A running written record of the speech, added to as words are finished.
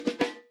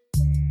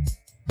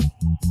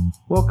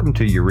Welcome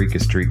to Eureka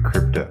Street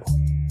Crypto.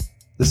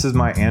 This is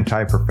my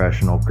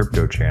anti-professional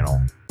crypto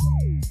channel.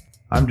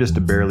 I'm just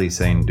a barely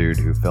sane dude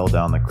who fell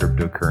down the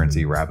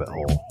cryptocurrency rabbit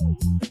hole.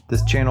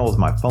 This channel is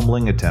my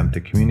fumbling attempt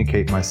to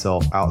communicate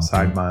myself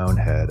outside my own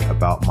head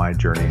about my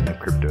journey in the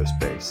crypto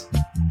space.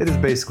 It is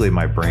basically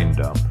my brain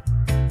dump.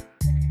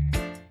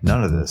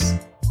 None of this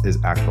is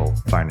actual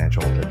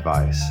financial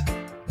advice.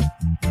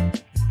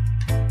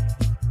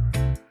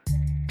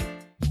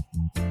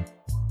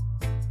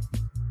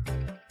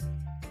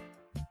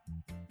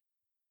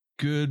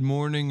 Good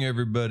morning,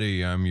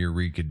 everybody. I'm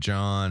Eureka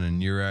John,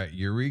 and you're at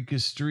Eureka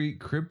Street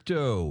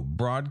Crypto,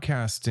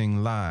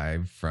 broadcasting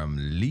live from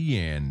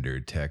Leander,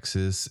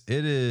 Texas.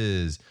 It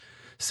is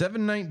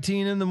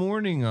 7:19 in the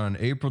morning on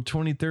April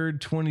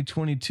 23rd,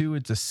 2022.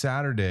 It's a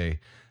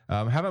Saturday.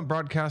 Haven't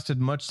broadcasted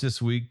much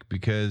this week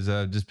because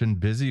I've just been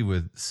busy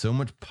with so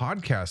much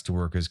podcast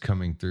work is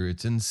coming through.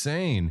 It's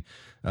insane.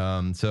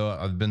 So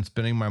I've been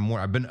spending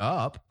I've been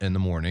up in the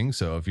morning.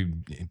 So if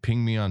you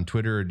ping me on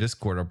Twitter or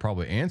Discord, I'll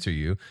probably answer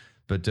you.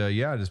 But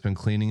I've just been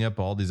cleaning up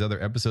all these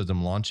other episodes.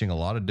 I'm launching a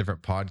lot of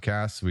different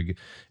podcasts.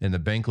 In the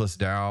Bankless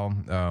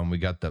DAO, we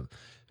got the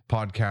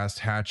podcast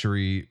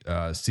Hatchery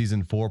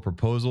season 4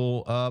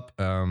 proposal up.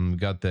 We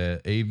got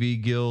the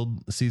AV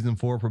Guild season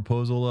 4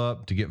 proposal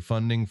up to get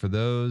funding for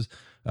those.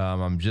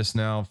 I'm just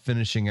now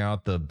finishing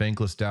out the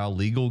Bankless DAO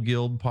Legal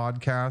Guild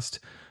podcast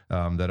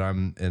that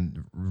I'm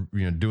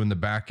doing the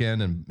back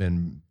end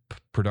and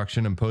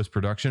production and post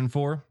production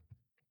for.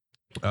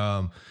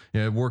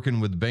 Working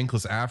with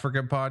Bankless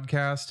Africa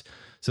podcast.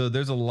 So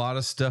there's a lot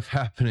of stuff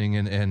happening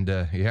and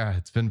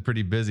it's been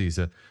pretty busy.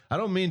 So I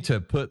don't mean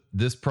to put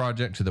this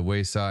project to the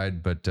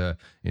wayside, but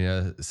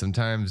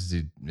sometimes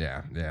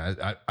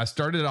I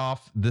started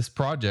off this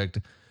project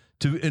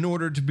in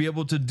order to be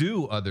able to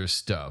do other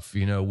stuff,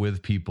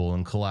 with people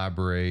and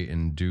collaborate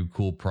and do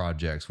cool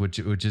projects, which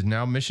is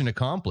now mission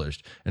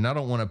accomplished. And I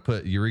don't want to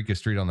put Eureka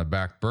Street on the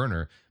back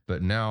burner,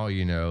 but now,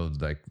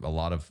 like a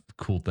lot of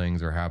cool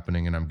things are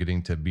happening and I'm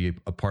getting to be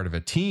a part of a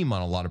team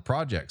on a lot of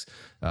projects.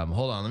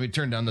 Hold on, let me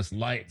turn down this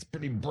light. It's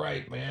pretty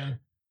bright, man.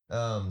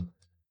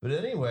 But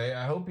anyway,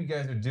 I hope you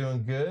guys are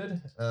doing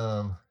good.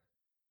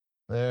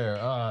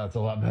 That's a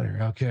lot better.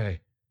 Okay.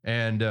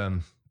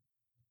 And,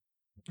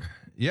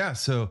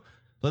 so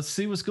let's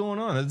see what's going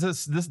on.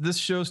 This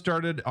show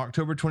started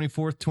October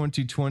 24th,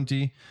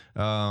 2020.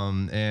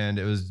 And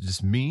it was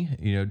just me,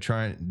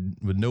 trying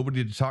with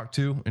nobody to talk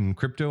to in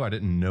crypto. I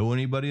didn't know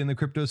anybody in the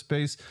crypto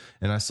space.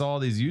 And I saw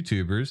these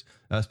YouTubers,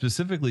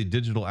 specifically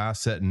Digital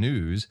Asset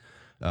News.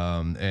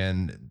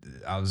 And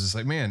I was just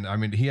like,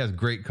 man, he has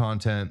great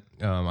content.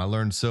 I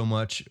learned so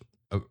much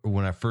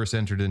when I first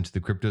entered into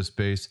the crypto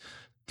space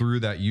through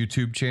that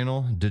YouTube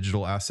channel,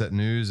 Digital Asset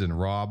News, and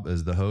Rob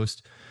as the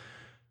host.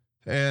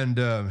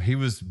 And he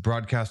was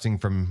broadcasting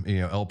from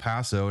El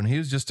Paso, and he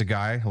was just a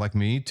guy like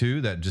me too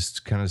that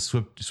just kind of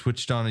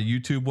switched on a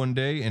YouTube one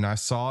day, and I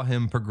saw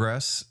him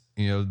progress,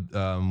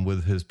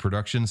 with his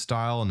production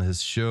style and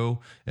his show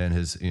and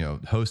his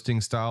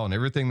hosting style and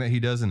everything that he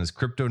does and his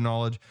crypto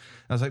knowledge.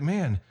 I was like,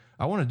 man,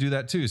 I want to do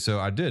that too. So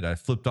I did. I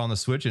flipped on the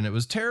switch, and it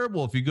was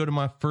terrible. If you go to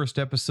my first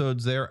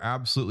episodes, they're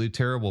absolutely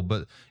terrible.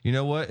 But you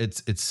know what?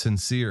 It's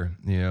sincere,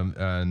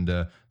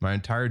 and my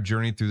entire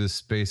journey through this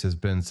space has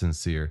been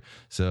sincere.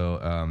 So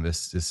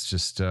it's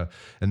just,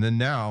 and then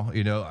now,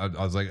 I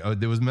was like,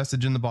 there was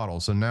message in the bottle.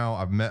 So now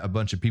I've met a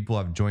bunch of people.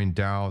 I've joined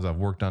DAOs. I've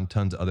worked on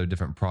tons of other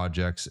different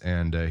projects,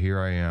 and here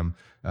I am.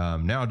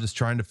 Now just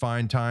trying to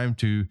find time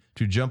to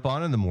jump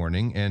on in the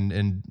morning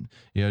and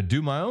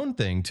do my own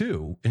thing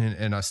too.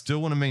 And I still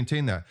want to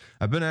maintain that.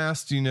 I've been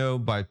asked,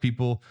 by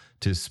people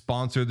to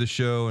sponsor the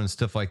show and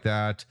stuff like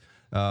that.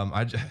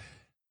 I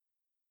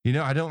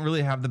don't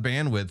really have the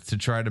bandwidth to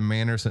try to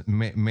manage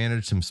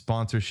some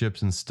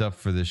sponsorships and stuff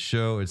for this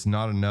show. It's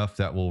not enough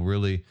that will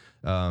really,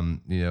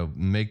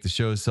 make the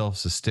show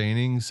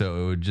self-sustaining.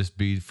 So it would just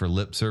be for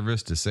lip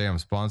service to say I'm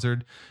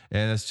sponsored.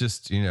 And it's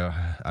just,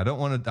 I don't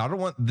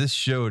want this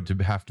show to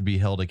have to be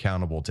held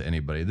accountable to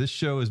anybody. This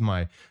show is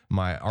my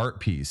art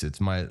piece. It's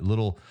my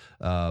little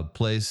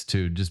place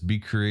to just be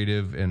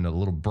creative and a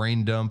little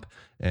brain dump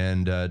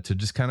and to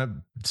just kind of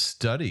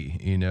study,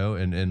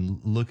 and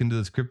look into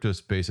this crypto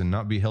space and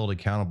not be held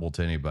accountable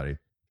to anybody.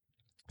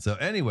 So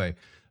anyway,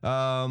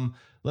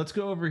 let's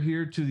go over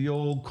here to the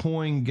old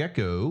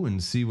CoinGecko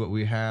and see what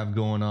we have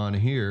going on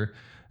here.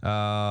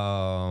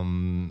 All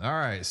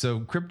right.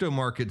 So crypto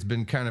market's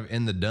been kind of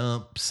in the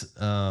dumps.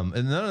 And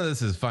none of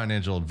this is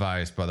financial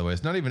advice, by the way.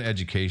 It's not even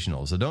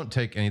educational. So don't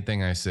take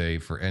anything I say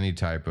for any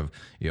type of,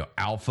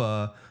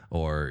 alpha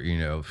or,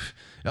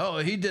 oh,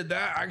 he did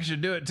that, I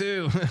should do it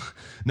too.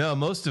 No,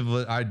 most of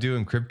what I do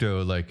in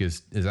crypto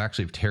is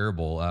actually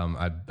terrible.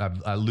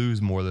 I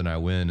lose more than I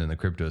win in the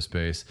crypto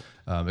space,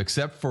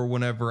 except for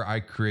whenever I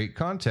create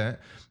content.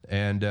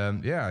 And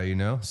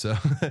so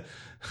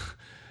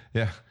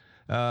yeah.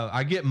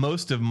 I get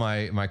most of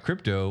my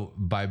crypto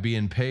by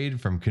being paid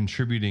from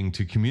contributing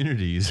to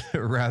communities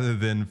rather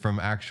than from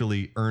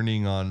actually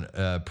earning on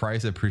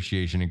price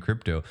appreciation in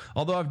crypto.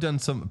 Although I've done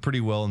some pretty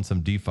well in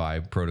some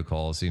DeFi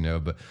protocols,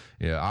 but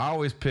I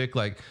always pick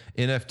like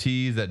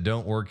NFTs that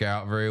don't work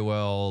out very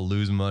well,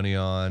 lose money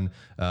on.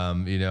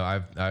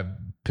 I've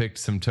picked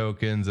some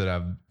tokens that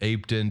I've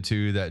aped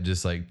into that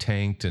just like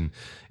tanked, and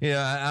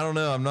I don't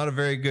know. I'm not a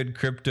very good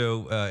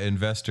crypto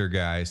investor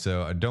guy,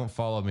 so don't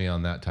follow me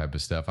on that type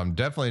of stuff. I'm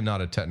definitely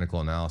not a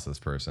technical analysis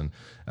person.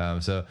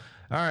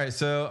 All right,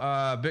 so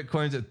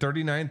Bitcoin's at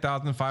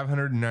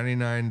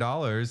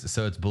 $39,599,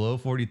 so it's below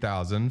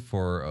 40,000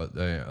 for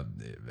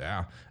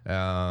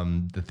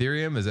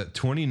Ethereum is at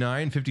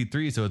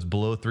 29.53, so it's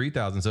below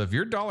 3,000. So if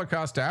you're dollar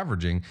cost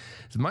averaging,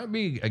 it might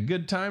be a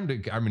good time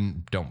to. I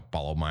mean, don't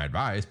follow my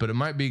advice, but it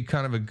might be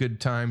kind of a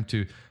good time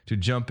to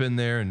jump in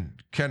there and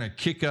kind of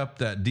kick up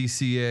that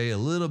DCA a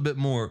little bit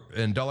more.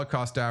 And dollar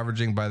cost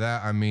averaging, by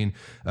that I mean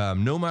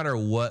no matter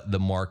what the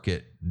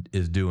market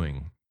is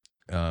doing.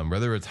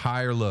 Whether it's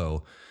high or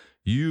low,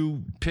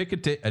 you pick a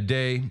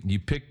day, you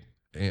pick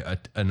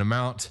an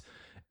amount,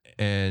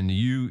 and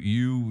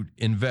you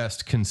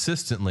invest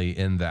consistently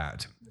in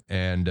that.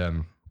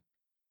 And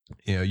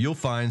you'll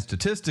find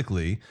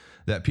statistically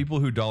that people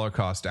who dollar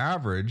cost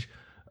average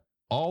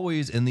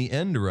always in the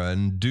end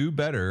run do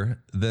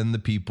better than the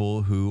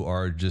people who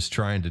are just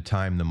trying to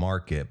time the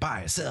market,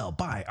 buy, sell,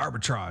 buy,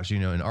 arbitrage.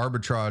 And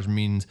arbitrage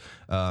means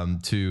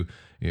to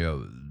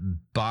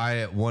buy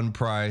at one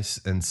price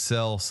and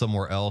sell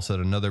somewhere else at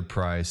another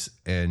price,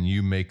 and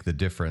you make the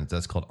difference.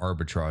 That's called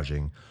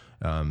arbitraging.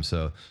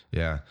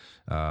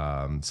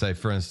 Say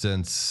for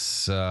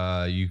instance,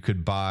 you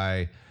could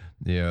buy,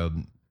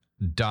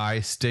 DAI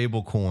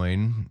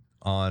stablecoin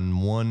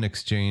on one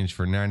exchange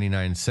for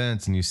 99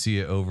 cents, and you see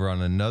it over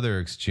on another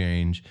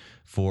exchange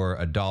for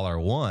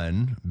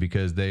 $1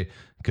 because they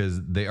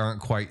aren't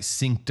quite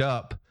synced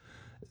up.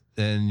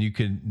 And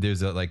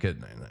there's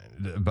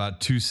about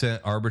 2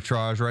 cent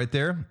arbitrage right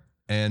there.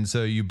 And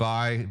so you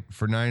buy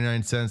for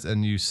 99 cents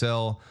and you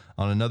sell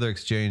on another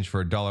exchange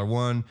for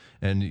 $1.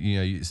 And,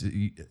 it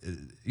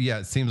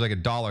seems like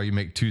 $1, you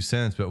make 2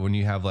 cents. But when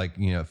you have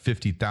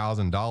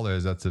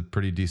 $50,000, that's a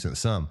pretty decent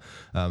sum.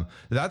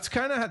 That's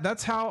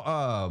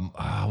how,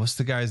 what's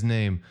the guy's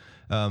name?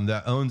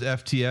 That owns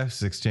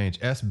FTX exchange,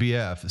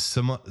 SBF,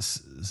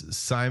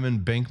 Simon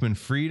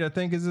Bankman-Fried, I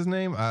think is his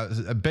name.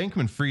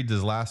 Bankman-Fried's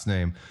his last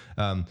name.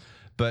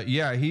 But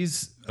yeah,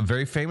 he's a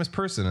very famous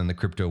person in the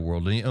crypto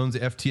world, and he owns the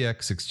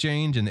FTX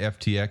exchange, and the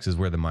FTX is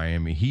where the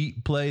Miami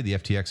Heat play, the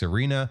FTX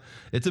arena.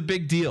 It's a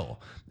big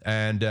deal.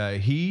 And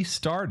he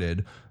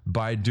started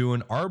by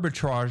doing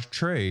arbitrage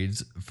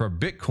trades for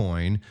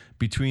Bitcoin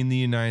between the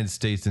United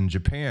States and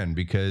Japan,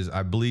 because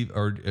I believe,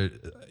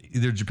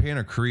 either Japan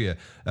or Korea,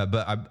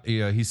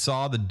 he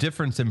saw the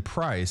difference in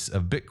price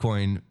of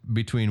Bitcoin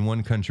between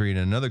one country and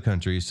another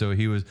country. So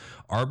he was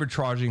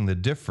arbitraging the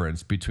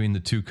difference between the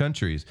two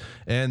countries.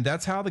 And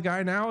that's how the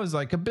guy now is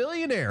like a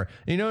billionaire,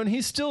 and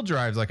he still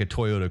drives like a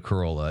Toyota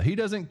Corolla. He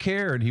doesn't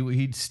care. And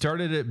he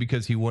started it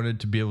because he wanted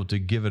to be able to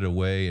give it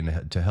away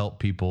and to help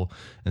people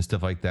and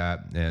stuff like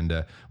that.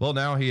 And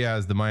now he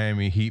has the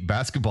Miami Heat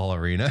basketball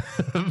arena.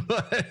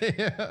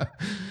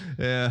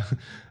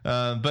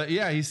 But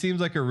he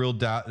seems like a real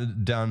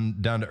down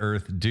to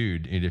earth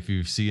dude. And if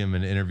you see him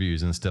in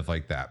interviews and stuff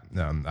like that,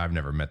 I've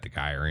never met the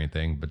guy or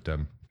anything,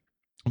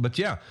 but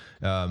yeah.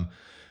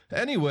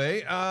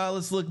 Anyway,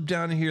 let's look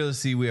down here. Let's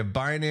see. We have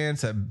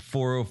Binance at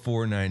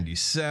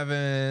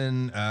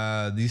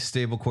 404.97. These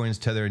stable coins,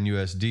 Tether and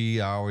USD,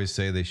 I always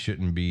say they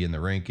shouldn't be in the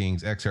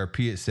rankings.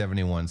 XRP at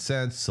 71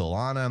 cents.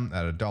 Solana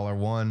at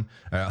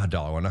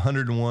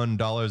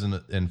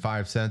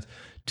 $101.05.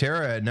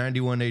 Terra at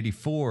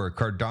 91.84.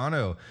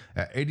 Cardano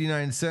at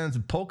 89 cents.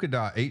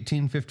 Polkadot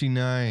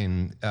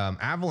 18.59.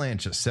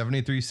 Avalanche at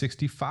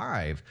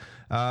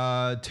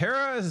 73.65.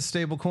 Terra is a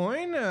stable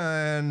coin,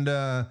 and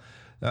the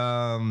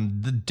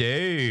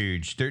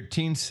Doge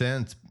 13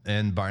 cents,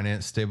 and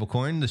Binance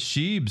stablecoin. The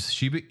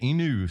Shiba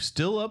Inu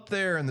still up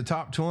there in the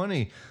top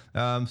 20.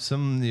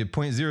 Some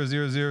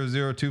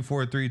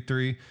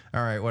 0.00002433.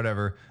 All right,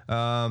 whatever.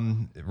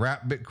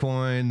 Wrap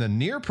Bitcoin, the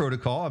Near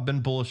protocol. I've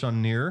been bullish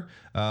on Near.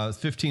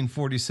 It's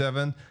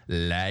 1547.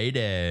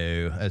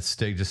 Lido. That's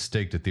staked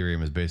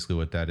Ethereum is basically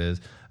what that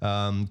is.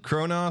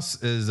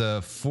 Kronos is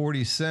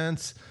 40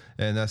 cents,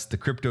 and that's the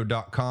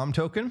crypto.com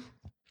token.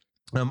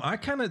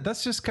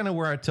 That's just kind of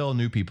where I tell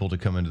new people to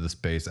come into the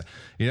space.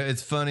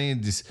 It's funny,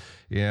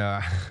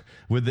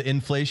 with the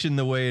inflation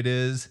the way it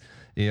is,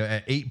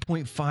 at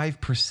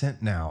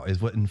 8.5% now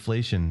is what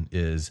inflation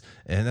is.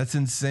 And that's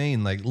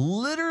insane. Like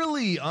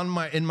literally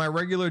in my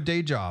regular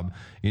day job,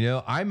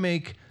 I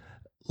make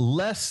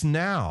less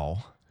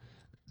now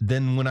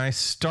than when I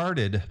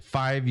started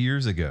 5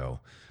 years ago.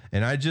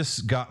 And I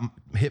just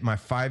hit my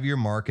 5-year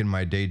mark in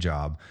my day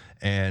job.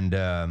 And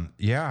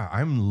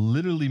I'm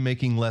literally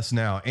making less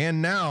now.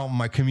 And now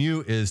my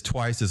commute is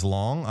twice as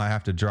long. I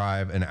have to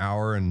drive an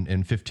hour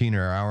and 15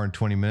 or an hour and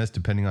 20 minutes,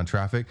 depending on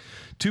traffic,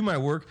 to my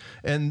work.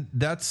 And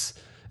that's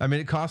I mean,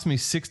 it cost me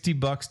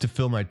 $60 to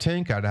fill my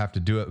tank. I'd have to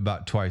do it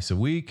about twice a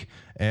week.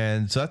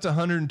 And so that's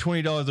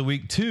 $120 a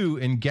week too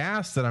in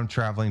gas that I'm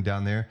traveling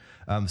down there.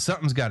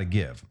 Something's got to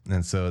give.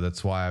 And so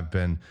that's why I've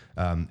been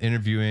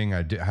interviewing.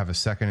 I have a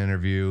second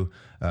interview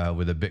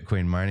with a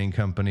Bitcoin mining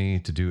company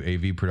to do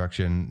AV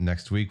production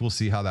next week. We'll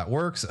see how that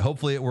works.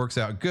 Hopefully it works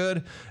out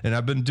good. And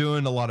I've been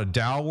doing a lot of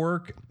DAO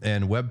work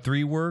and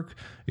Web3 work,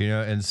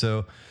 and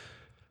so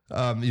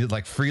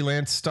like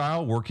freelance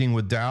style, working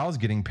with DAOs,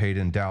 getting paid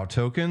in DAO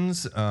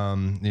tokens.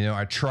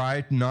 I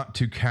try not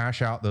to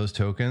cash out those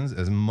tokens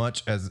as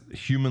much as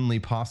humanly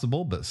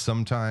possible, but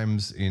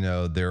sometimes,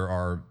 there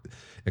are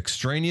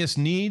imperative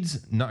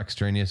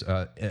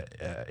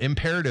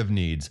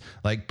needs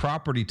like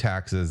property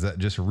taxes that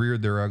just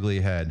reared their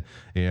ugly head,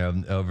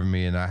 over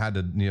me. And I had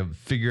to,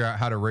 figure out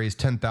how to raise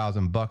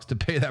 $10,000 to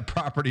pay that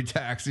property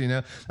tax.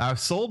 I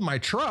sold my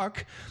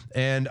truck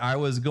and I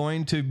was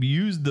going to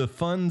use the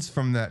funds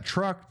from that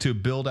truck to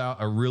build out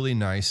a really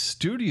nice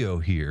studio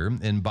here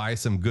and buy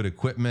some good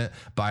equipment,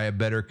 buy a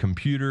better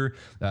computer,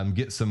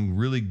 get some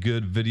really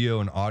good video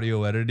and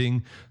audio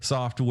editing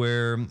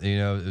software,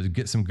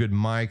 get some good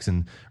mics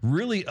and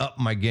really up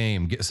my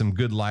game, get some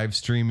good live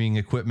streaming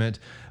equipment.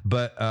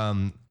 But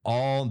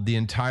all the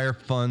entire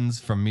funds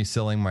from me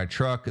selling my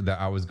truck that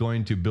I was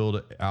going to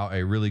build out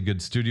a really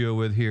good studio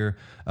with here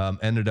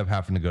ended up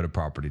having to go to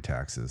property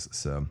taxes.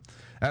 So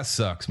that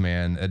sucks,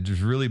 man. It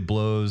just really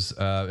blows.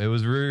 It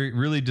was really,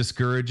 really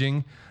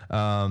discouraging.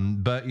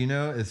 But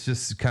it's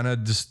just kind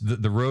of just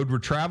the road we're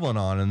traveling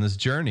on in this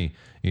journey.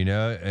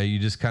 You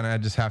just kind of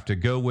just have to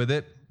go with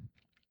it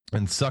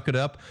and suck it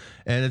up.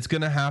 And it's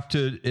going to have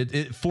to,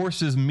 it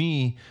forces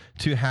me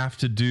to have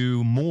to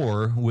do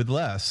more with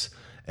less.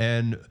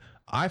 And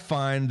I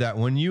find that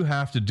when you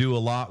have to do a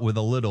lot with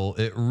a little,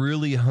 it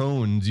really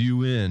hones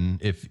you in.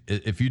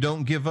 If you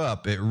don't give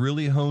up, it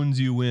really hones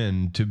you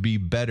in to be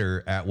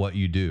better at what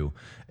you do.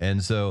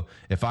 And so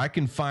if I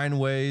can find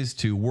ways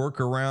to work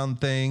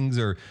around things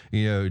or,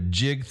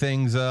 jig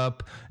things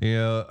up,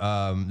 do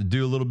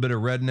a little bit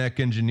of redneck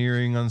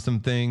engineering on some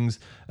things,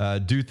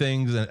 do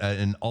things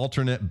an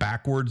alternate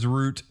backwards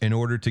route in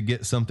order to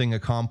get something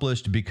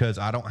accomplished because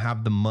I don't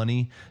have the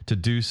money to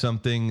do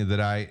something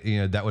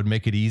that that would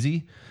make it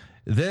easy,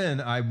 then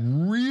I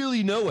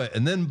really know it.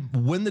 And then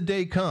when the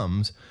day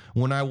comes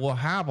when I will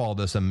have all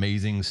this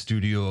amazing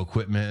studio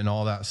equipment and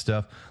all that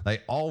stuff,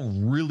 like I'll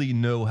really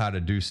know how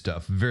to do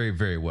stuff very,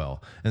 very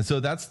well. And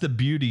so that's the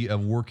beauty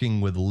of working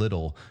with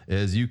little,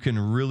 is you can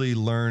really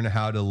learn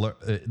how to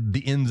the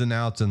ins and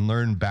outs and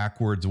learn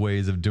backwards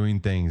ways of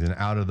doing things and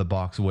out of the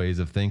box ways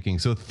of thinking.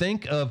 So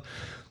think of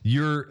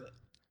your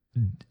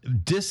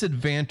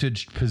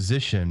disadvantaged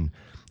position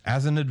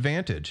as an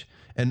advantage.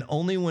 And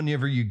only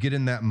whenever you get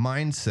in that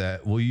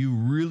mindset will you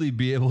really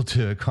be able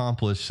to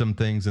accomplish some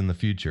things in the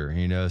future,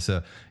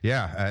 So,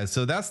 yeah.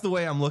 So that's the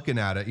way I'm looking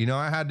at it.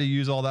 I had to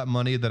use all that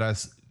money that I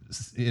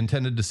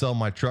intended to sell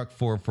my truck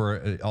for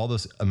all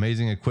this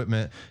amazing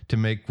equipment to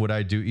make what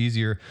I do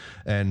easier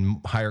and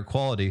higher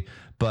quality,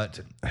 but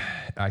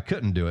I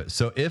couldn't do it.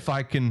 So if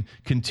I can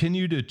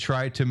continue to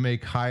try to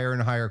make higher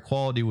and higher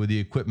quality with the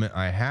equipment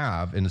I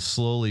have and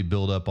slowly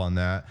build up on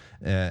that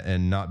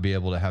and not be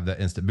able to have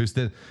that instant boost,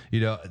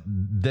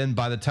 then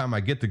by the time I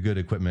get the good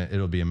equipment,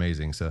 it'll be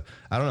amazing. So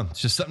I don't know. It's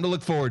just something to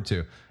look forward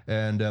to.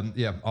 And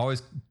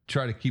always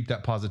try to keep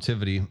that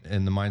positivity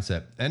in the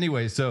mindset.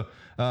 Anyway, so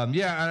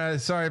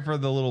sorry for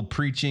the little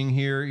preaching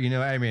here.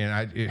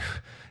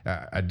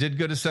 I did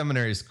go to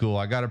seminary school.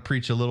 I got to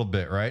preach a little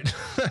bit, right?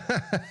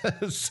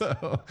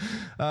 So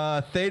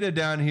Theta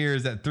down here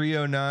is at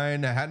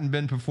 309. I hadn't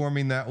been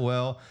performing that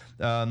well.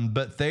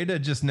 But Theta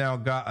just now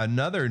got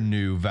another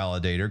new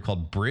validator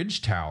called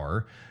Bridge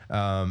Tower.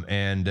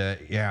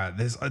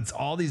 It's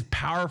all these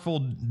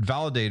powerful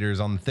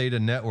validators on the Theta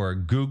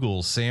network: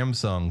 Google,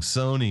 Samsung,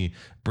 Sony,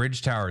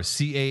 Bridge Tower,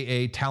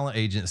 CAA Talent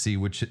Agency,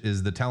 which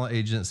is the talent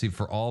agency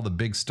for all the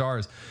big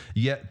stars.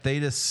 Yet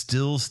Theta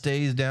still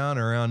stays down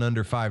around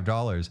under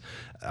 $5.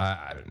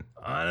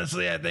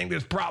 Honestly, I think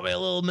there's probably a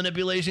little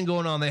manipulation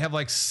going on. They have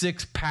like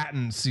 6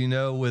 patents,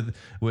 with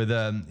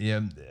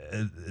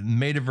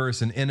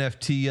metaverse and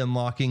NFT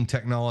unlocking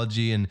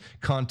technology and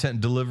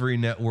content delivery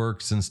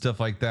networks and stuff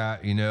like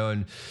that,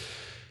 and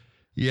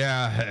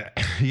yet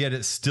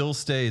it still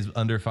stays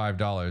under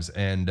 $5.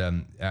 And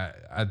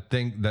I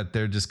think that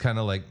they're just kind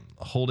of like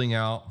holding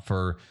out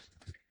for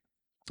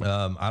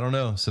I don't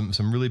know,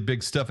 some really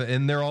big stuff.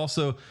 And they're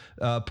also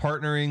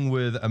partnering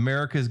with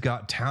America's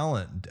Got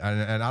Talent.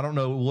 And I don't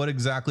know what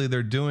exactly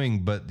they're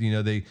doing, but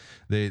they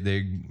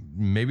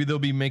maybe they'll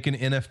be making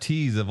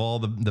NFTs of all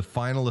the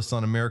finalists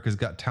on America's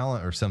Got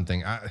Talent or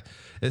something.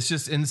 It's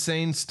just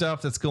insane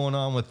stuff that's going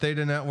on with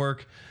Theta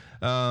Network.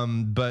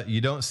 But you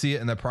don't see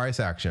it in the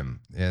price action,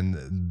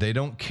 and they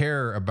don't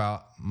care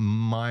about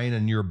mine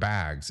and your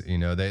bags.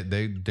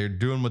 They're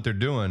doing what they're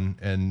doing,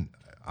 and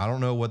I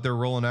don't know what they're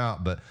rolling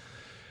out, but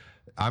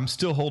I'm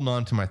still holding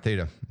on to my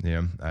Theta.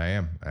 Yeah, I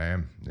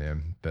am. Yeah.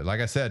 But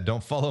like I said,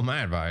 don't follow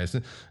my advice.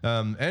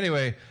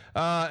 Anyway,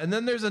 and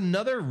then there's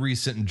another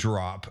recent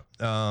drop.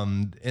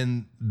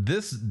 In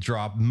this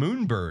drop,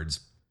 Moonbirds.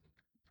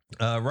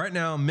 Right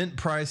now, mint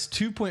price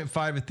 2.5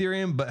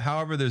 Ethereum, but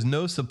however, there's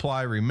no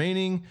supply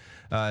remaining.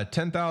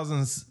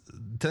 10,000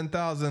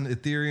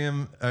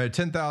 Ethereum,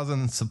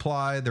 10,000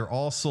 supply. They're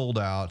all sold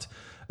out.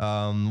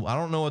 I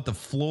don't know what the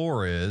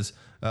floor is.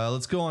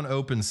 Let's go on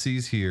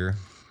OpenSea's here.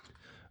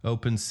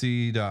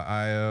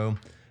 OpenSea.io.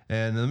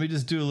 And let me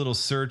just do a little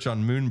search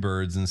on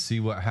Moonbirds and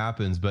see what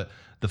happens. But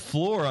the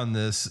floor on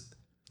this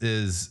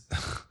is,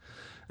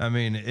 I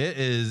mean, it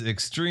is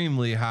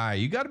extremely high.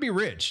 You got to be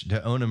rich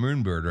to own a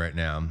Moonbird right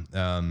now.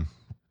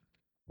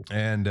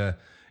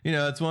 You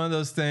know, it's one of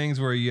those things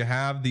where you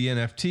have the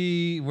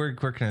NFT. Where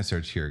can I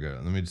search here? Go.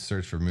 Let me just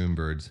search for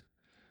Moonbirds.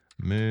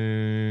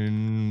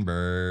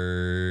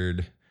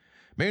 Moonbird,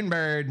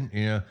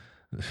 you know.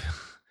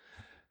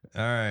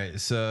 All right,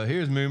 so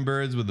here's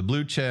Moonbirds with the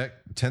blue check,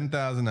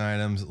 10,000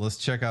 items. Let's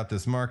check out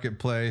this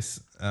marketplace.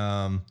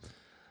 All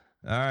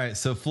right,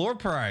 so floor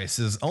price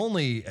is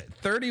only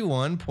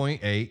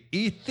 31.8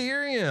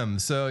 Ethereum.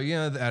 So, you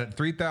know, at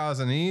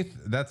 3,000 ETH,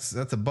 that's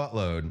a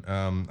buttload.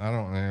 I'm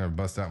gonna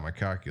bust out my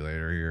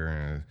calculator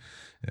here.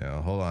 You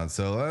know, hold on.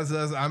 So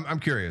I'm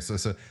curious.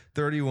 So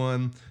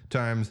 31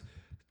 times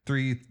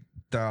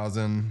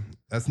 3,000,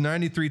 that's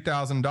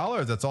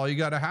 $93,000. That's all you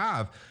got to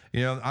have.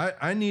 You know,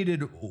 I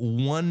needed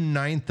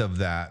 1/9 of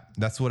that.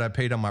 That's what I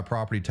paid on my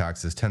property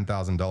taxes,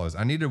 $10,000.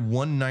 I needed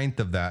 1/9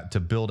 of that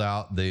to build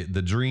out the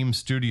dream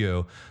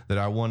studio that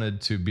I wanted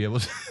to be able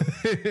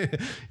to.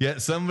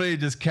 Yet somebody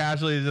just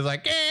casually just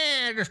like,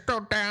 just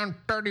throw down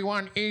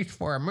 31 ETH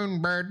for a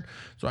Moonbird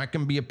so I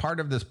can be a part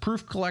of this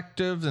Proof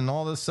Collective and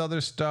all this other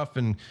stuff,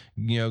 and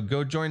you know,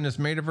 go join this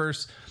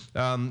metaverse.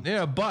 You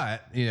know,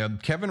 but you know,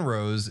 Kevin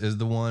Rose is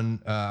the one,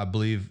 I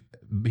believe.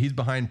 He's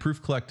behind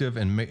Proof Collective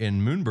and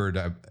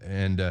Moonbird,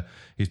 and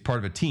he's part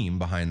of a team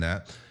behind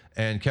that.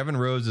 And Kevin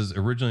Rose has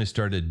originally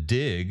started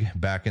Dig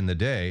back in the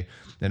day.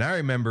 And I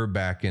remember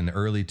back in the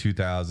early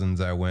 2000s,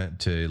 I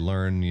went to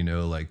learn,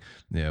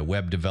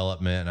 web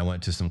development. I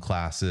went to some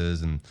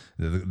classes, and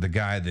the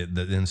guy,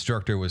 the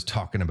instructor was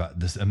talking about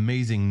this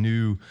amazing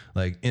new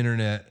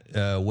internet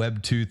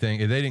Web 2 thing.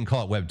 They didn't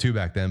call it Web 2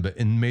 back then, but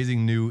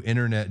amazing new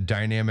internet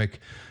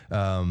dynamic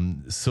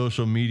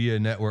social media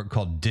network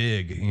called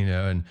Dig,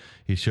 and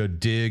he showed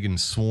Dig and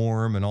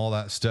Swarm and all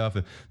that stuff.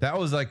 And that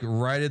was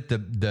right at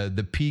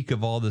the peak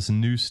of all this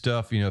new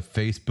stuff.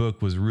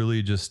 Facebook was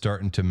really just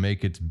starting to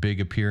make its big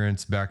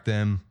appearance back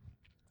then.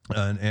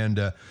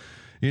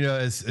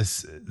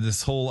 It's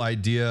this whole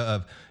idea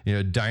of,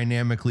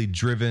 dynamically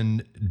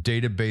driven,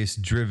 database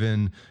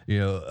driven,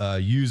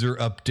 user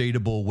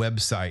updatable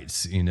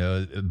websites,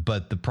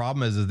 but the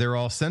problem is they're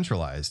all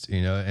centralized,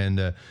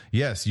 and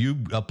yes, you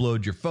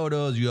upload your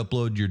photos, you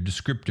upload your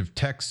descriptive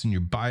text and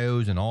your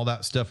bios and all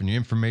that stuff and your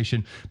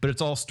information, but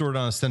it's all stored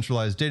on a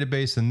centralized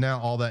database. And now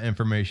all that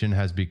information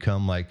has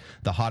become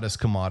the hottest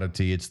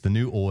commodity. It's the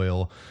new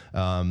oil.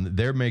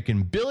 They're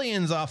making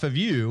billions off of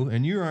you,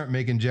 and you aren't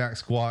making jack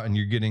squat, and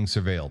you're getting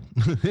surveilled.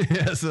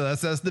 Yeah, so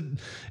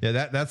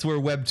that's where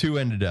Web 2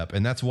 ended up,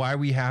 and that's why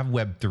we have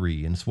Web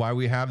 3, and it's why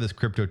we have this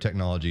crypto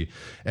technology.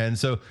 And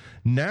so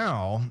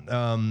now,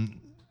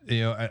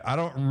 I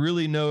don't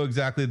really know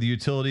exactly the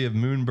utility of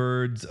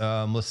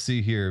Moonbirds. Let's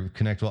see here.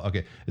 Connect well.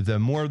 Okay, it's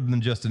more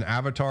than just an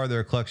avatar.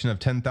 They're a collection of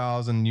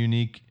 10,000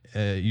 unique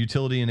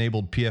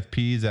utility-enabled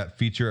PFPs that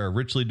feature a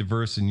richly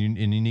diverse and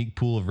unique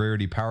pool of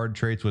rarity-powered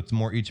traits. What's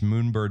more, each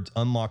Moonbird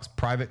unlocks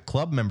private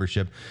club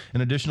membership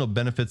and additional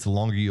benefits the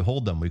longer you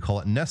hold them. We call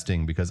it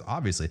nesting because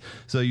obviously,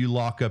 so you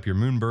lock up your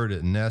Moonbird,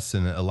 it nests,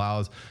 and it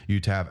allows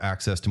you to have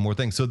access to more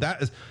things. So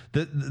that is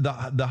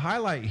the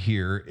highlight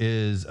here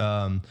is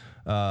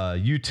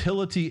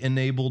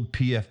utility-enabled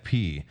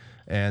PFP,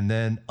 and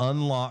then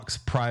unlocks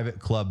private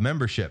club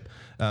membership.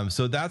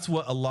 So that's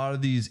what a lot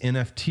of these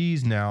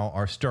NFTs now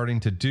are starting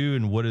to do,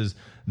 and what is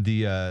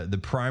the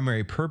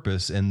primary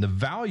purpose and the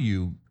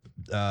value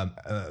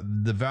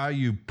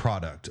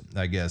product,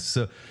 I guess.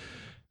 So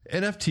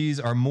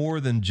NFTs are more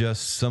than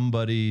just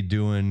somebody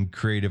doing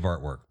creative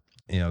artwork.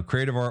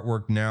 Creative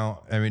artwork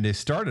now, I mean, they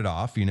started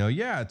off,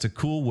 it's a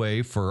cool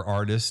way for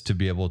artists to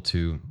be able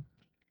to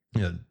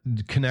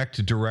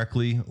connect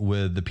directly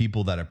with the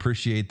people that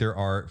appreciate their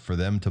art, for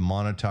them to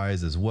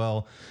monetize as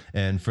well,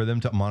 and for them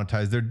to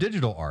monetize their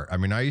digital art. I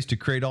mean, I used to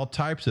create all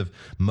types of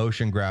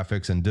motion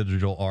graphics and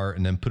digital art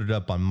and then put it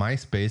up on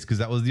MySpace because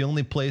that was the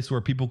only place where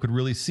people could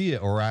really see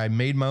it, or I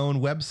made my own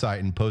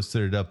website and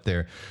posted it up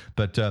there.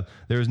 But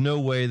there's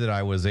no way that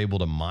I was able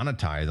to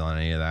monetize on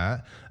any of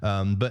that.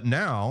 But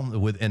now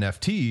with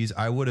NFTs,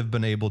 I would have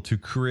been able to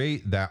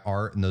create that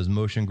art and those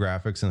motion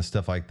graphics and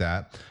stuff like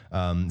that,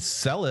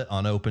 sell it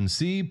on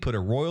OpenSea, put a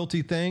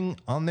royalty thing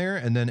on there,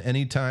 and then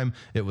anytime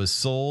it was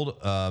sold,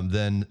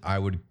 then I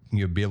would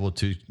be able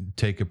to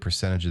take a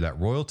percentage of that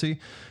royalty.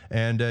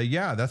 And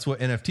that's what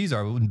NFTs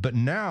are. But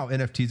now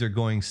NFTs are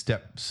going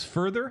steps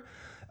further.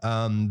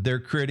 they're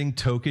creating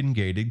token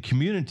gated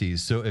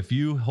communities. So if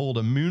you hold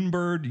a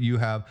Moonbird, you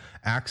have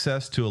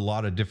access to a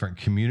lot of different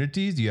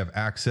communities. You have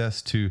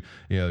access to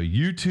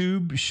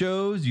YouTube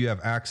shows. You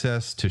have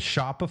access to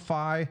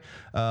Shopify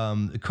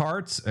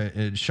carts,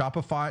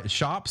 Shopify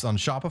shops on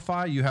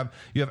Shopify. You have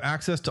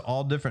access to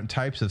all different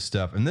types of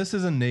stuff, and this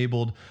is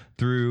enabled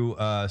through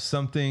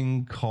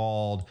something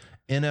called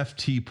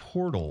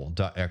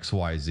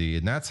NFTportal.xyz,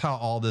 and that's how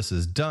all this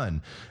is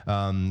done.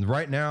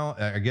 Right now,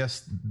 I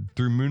guess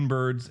through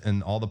Moonbirds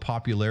and all the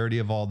popularity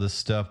of all this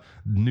stuff,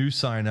 new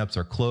signups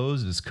are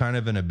closed. It's kind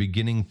of in a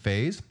beginning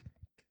phase.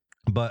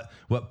 But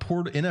what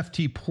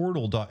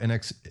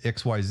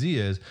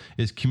NFTportal.xyz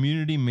is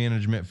community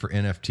management for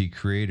NFT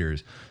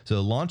creators.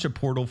 So launch a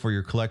portal for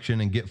your collection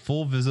and get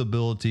full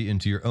visibility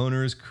into your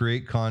owners,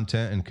 create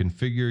content, and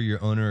configure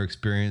your owner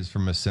experience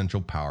from a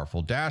central,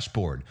 powerful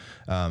dashboard.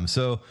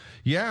 So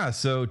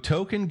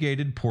token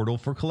gated portal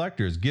for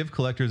collectors. Give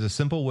collectors a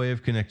simple way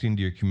of connecting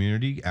to your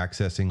community,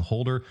 accessing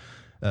holder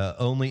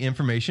only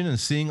information, and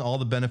seeing all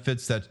the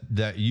benefits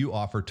that you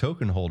offer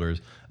token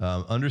holders.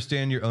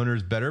 Understand your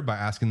owners better by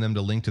asking them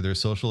to link to their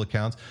social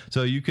accounts.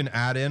 So you can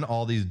add in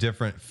all these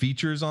different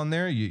features on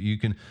there. You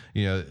can,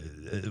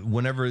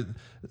 whenever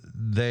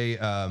they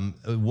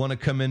want to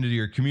come into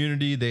your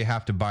community, they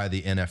have to buy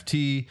the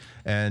NFT,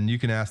 and you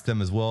can ask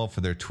them as well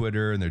for their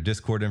Twitter and their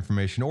Discord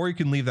information, or you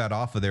can leave that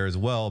off of there as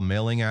well.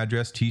 Mailing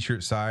address,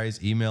 t-shirt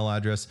size, email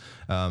address.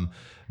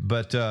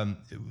 But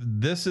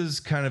this is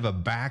kind of a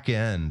back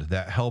end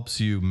that helps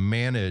you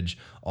manage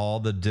all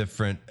the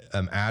different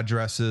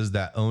addresses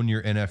that own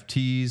your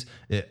NFTs.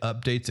 It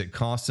updates it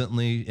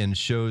constantly and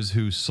shows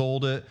who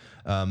sold it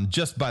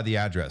just by the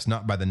address,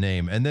 not by the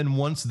name. And then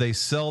once they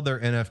sell their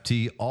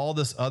NFT, all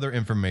this other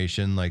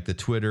information like the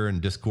Twitter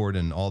and Discord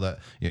and all that,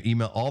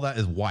 email, all that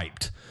is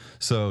wiped.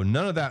 So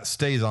none of that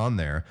stays on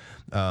there.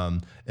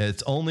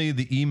 It's only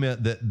the email,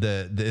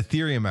 the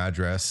Ethereum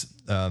address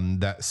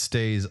that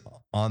stays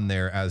on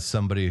there as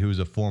somebody who's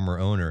a former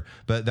owner.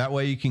 But that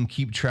way you can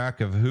keep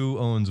track of who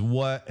owns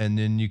what, and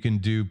then you can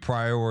do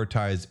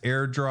prioritized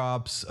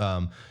airdrops,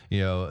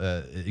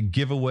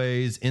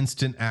 giveaways,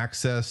 instant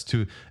access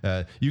to,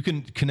 you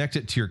can connect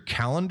it to your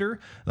calendar,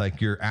 like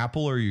your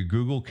Apple or your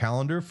Google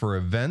Calendar for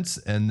events.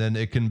 And then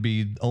it can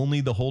be only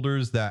the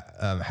holders that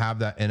have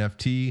that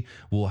NFT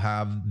will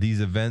have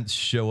these events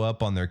show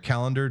up on their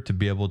calendar to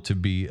be able to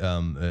be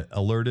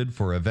alerted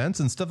for events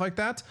and stuff like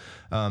that.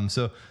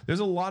 So there's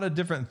a lot of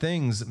different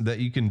things that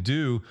you can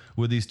do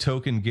with these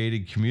token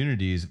gated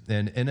communities,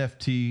 and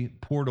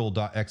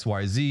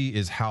NFTportal.xyz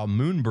is how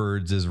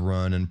Moonbirds is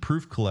run, and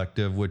Proof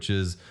Collective, which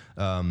is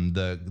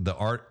the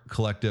art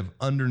collective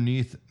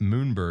underneath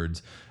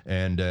Moonbirds.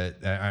 And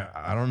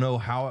I don't know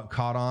how it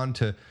caught on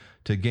to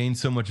gain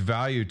so much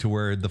value to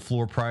where the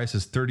floor price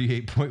is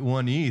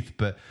 38.1 ETH.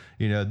 But,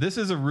 this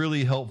is a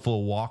really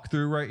helpful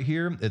walkthrough right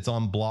here. It's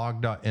on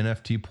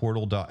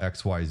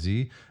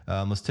blog.nftportal.xyz.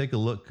 Let's take a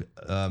look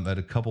at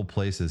a couple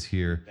places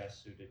here.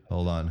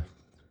 Hold on.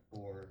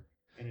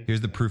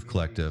 Here's the Proof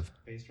Collective.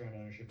 Based around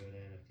ownership of an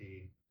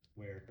NFT,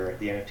 where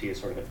the NFT is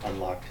sort of an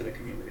unlock to the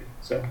community.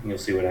 So you'll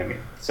see what I mean.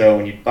 So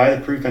when you buy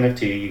the Proof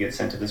NFT, you get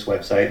sent to this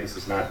website. This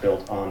is not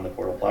built on the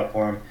Portal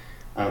platform.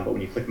 But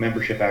when you click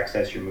membership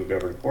access, you're moved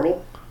over to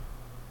Portal.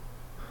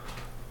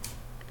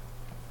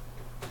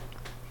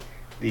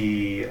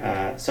 The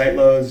site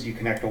loads, you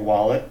connect a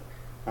wallet.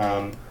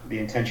 The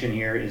intention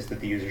here is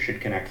that the user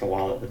should connect the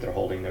wallet that they're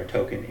holding their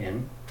token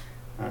in.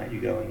 You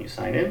go and you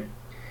sign in.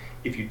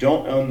 If you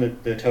don't own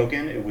the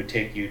token, it would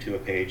take you to a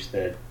page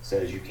that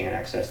says you can't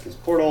access this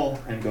portal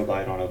and go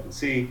buy it on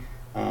OpenSea.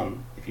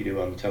 If you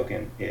do own the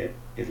token, it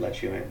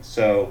lets you in.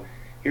 So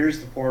here's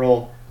the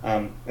portal.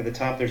 At the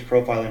top, there's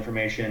profile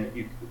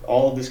information.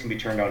 All of this can be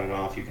turned on and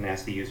off. You can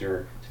ask the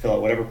user to fill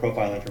out whatever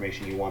profile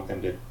information you want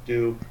them to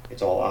do.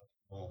 It's all optional.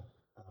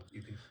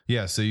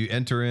 Yeah, so you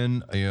enter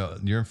in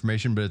your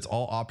information, but it's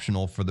all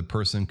optional for the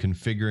person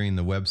configuring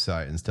the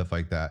website and stuff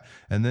like that.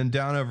 And then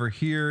down over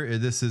here,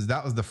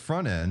 that was the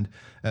front end,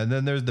 and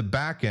then there's the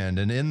back end.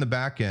 And in the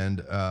back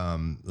end,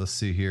 let's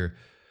see here.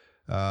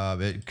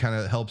 It kind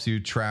of helps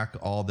you track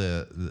all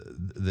the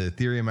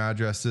Ethereum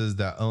addresses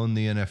that own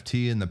the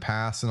NFT in the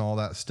past and all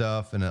that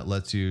stuff, and it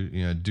lets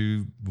you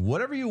do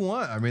whatever you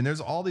want. I mean,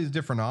 there's all these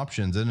different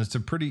options, and it's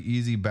a pretty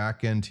easy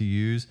back end to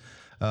use.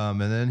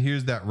 And then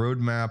here's that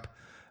roadmap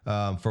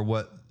for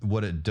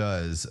what it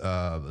does.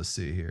 Let's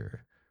see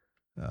here.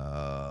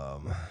 I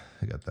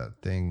got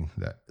that thing,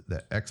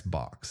 that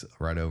Xbox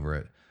right over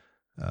it.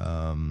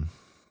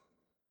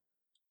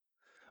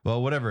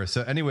 Well, whatever.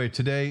 So anyway,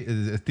 today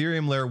is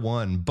Ethereum Layer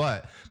 1,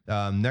 but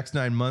next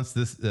 9 months,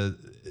 this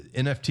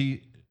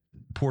NFT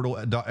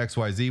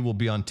portal.xyz will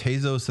be on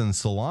Tezos and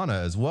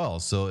Solana as well.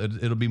 So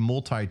it'll be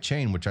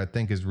multi-chain, which I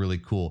think is really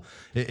cool.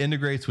 It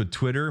integrates with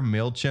Twitter,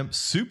 MailChimp,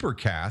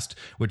 Supercast,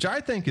 which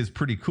I think is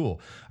pretty cool.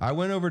 I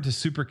went over to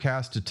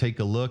Supercast to take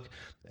a look,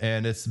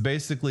 and it's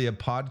basically a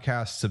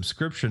podcast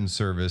subscription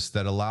service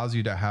that allows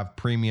you to have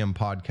premium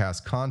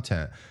podcast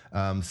content.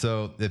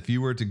 So if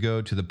you were to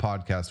go to the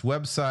podcast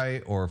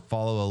website or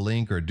follow a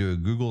link or do a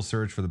Google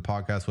search for the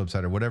podcast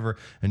website or whatever,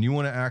 and you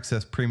want to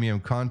access premium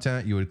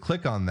content, you would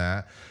click on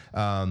that.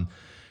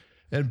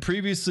 And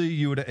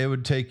previously, it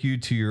would take you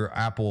to your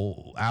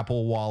Apple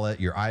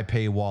wallet, your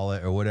iPay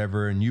wallet, or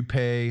whatever, and you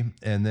pay,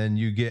 and then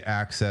you get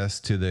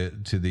access to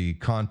the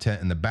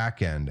content in the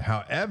back end.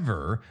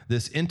 However,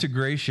 this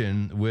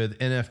integration with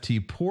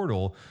NFT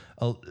Portal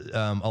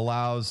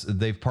allows.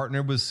 They've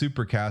partnered with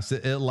Supercast.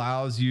 It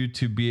allows you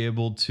to be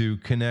able to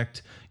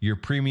connect your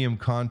premium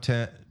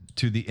content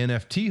to the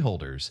NFT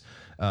holders.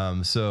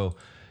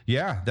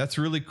 Yeah, that's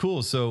really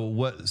cool. So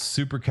what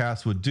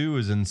Supercast would do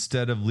is,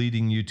 instead of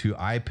leading you to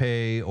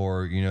iPay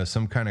or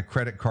some kind of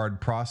credit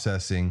card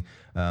processing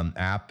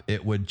app,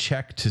 it would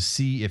check to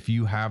see if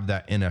you have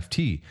that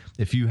NFT.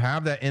 If you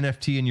have that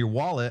NFT in your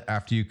wallet,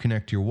 after you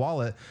connect your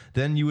wallet,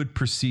 then you would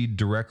proceed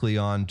directly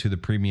on to the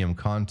premium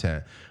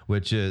content,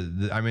 which is,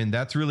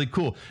 that's really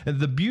cool. And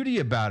the beauty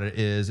about it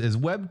is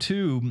Web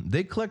 2,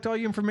 they collect all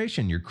your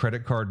information, your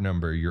credit card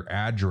number, your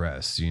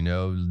address,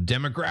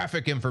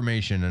 demographic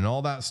information and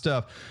all that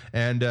stuff.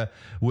 And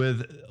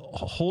with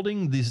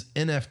holding this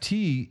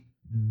NFT,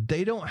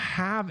 they don't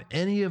have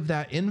any of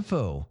that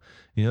info.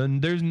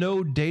 And there's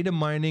no data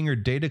mining or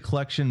data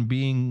collection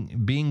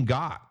being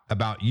got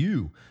about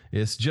you.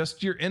 It's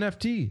just your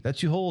NFT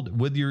that you hold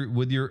with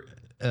your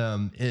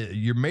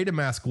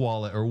MetaMask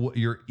wallet or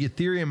your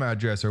Ethereum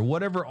address or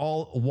whatever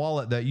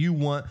wallet that you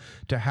want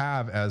to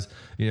have. As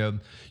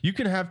you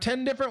can have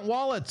 10 different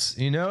wallets,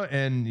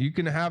 and you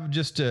can have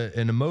just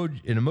an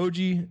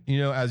emoji,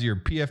 as your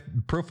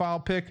PF profile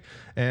pic,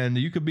 and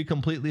you could be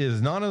completely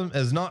as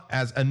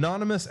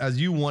anonymous as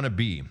you want to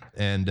be.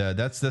 And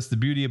that's the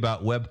beauty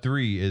about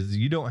Web3 is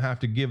you don't have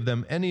to give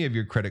them any of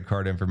your credit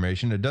card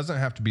information. It doesn't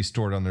have to be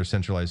stored on their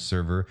centralized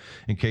server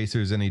in case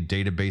there's any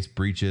database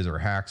breaches or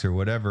hacks or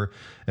whatever.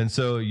 And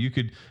so you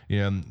could,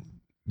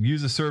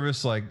 use a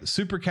service like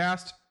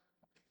Supercast.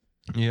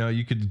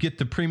 You could get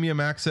the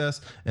premium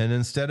access, and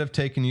instead of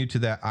taking you to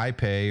that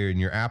iPay or in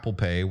your Apple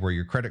Pay where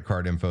your credit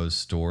card info is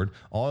stored,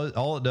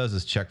 all it does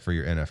is check for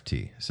your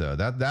NFT. So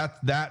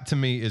that to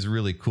me is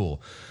really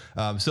cool.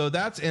 So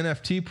that's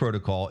NFT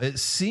protocol. It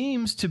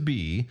seems to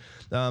be,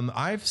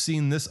 I've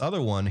seen this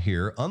other one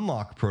here,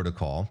 Unlock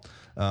Protocol.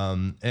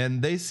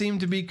 And they seem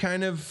to be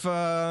kind of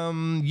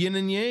yin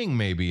and yang,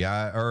 maybe,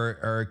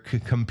 or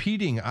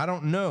competing. I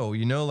don't know.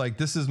 Like,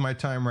 this is my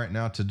time right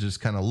now to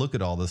just kind of look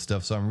at all this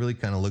stuff. So I'm really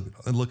kind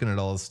of looking at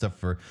all this stuff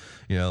for,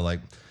 like,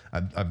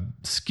 I've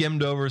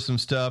skimmed over some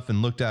stuff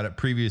and looked at it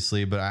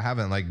previously, but I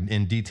haven't like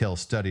in detail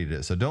studied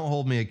it. So don't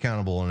hold me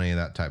accountable on any of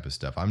that type of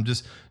stuff. I'm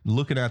just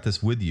looking at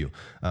this with you.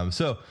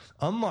 So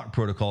Unlock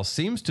Protocol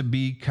seems to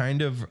be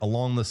kind of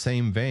along the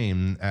same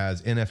vein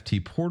as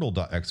NFT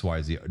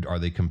Portal.xyz. Are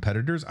they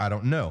competitors? I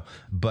don't know.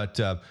 But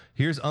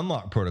here's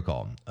Unlock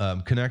Protocol.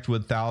 Connect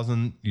with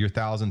your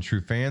 1,000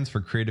 true fans for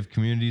creative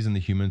communities and the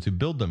humans who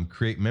build them.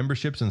 Create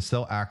memberships and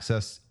sell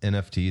access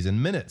NFTs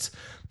in minutes.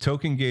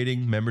 Token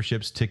gating,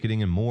 memberships,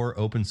 ticketing, and more.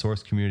 Open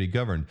source, community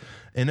governed.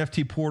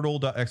 NFT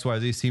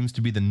Portal.xyz seems to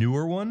be the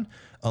newer one.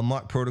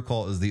 Unlock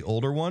Protocol is the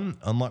older one.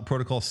 Unlock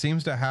Protocol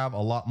seems to have a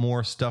lot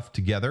more stuff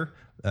together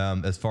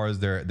as far as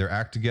their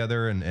act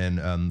together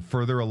and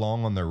further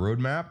along on their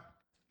roadmap.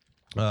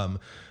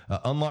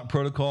 Unlock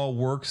Protocol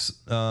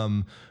works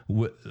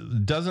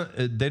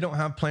they don't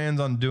have plans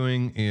on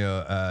doing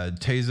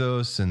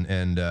Tezos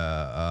and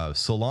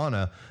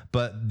Solana,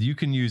 but you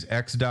can use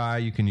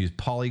XDAI, you can use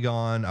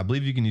Polygon, I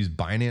believe you can use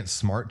Binance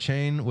Smart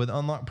Chain with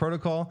Unlock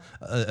Protocol,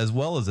 as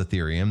well as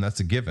Ethereum. That's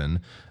a given.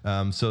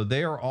 So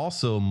they are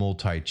also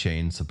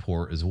multi-chain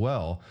support as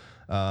well.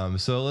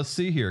 So let's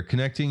see here.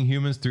 Connecting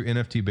humans through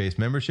NFT-based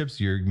memberships.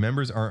 Your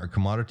members aren't a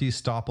commodity.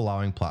 Stop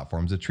allowing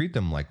platforms to treat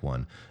them like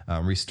one.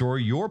 Restore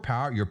your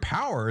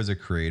power as a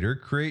creator.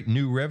 Create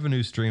new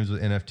revenue streams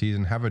with NFTs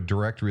and have a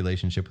direct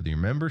relationship with your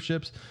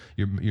memberships,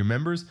 your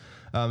members.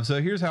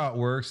 So here's how it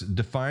works.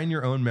 Define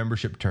your own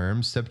membership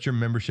terms, set your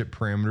membership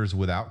parameters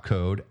without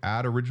code,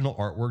 add original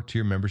artwork to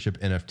your membership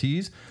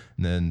NFTs,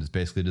 and then it's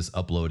basically just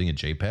uploading a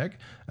JPEG.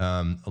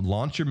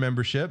 Launch your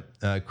membership,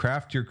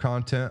 craft your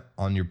content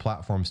on your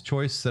platform's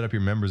choice, set up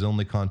your members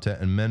only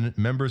content, and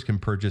members can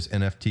purchase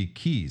NFT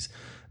keys.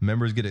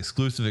 Members get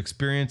exclusive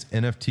experience.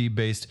 NFT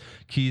based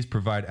keys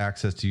provide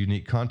access to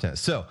unique content.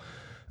 So,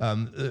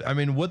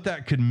 what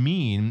that could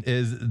mean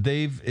is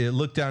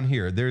look down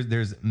here.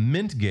 There's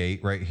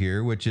Mintgate right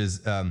here, which is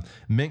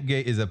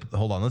Mintgate is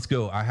hold on, let's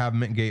go. I have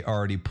Mintgate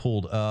already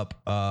pulled up.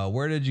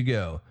 Where did you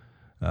go?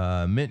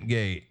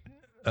 Mintgate,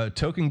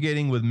 token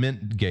gating with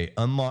Mintgate,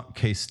 unlock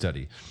case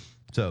study.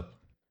 So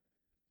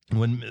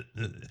when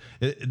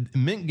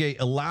Mintgate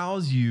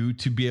allows you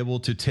to be able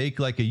to take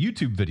like a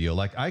YouTube video,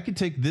 like I could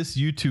take this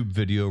YouTube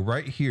video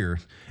right here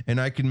and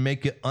I can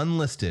make it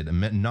unlisted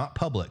and not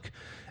public.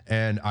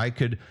 And I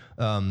could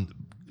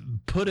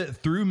put it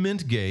through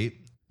Mintgate,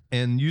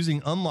 and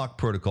using Unlock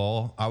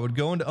Protocol, I would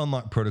go into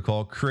Unlock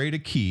Protocol, create a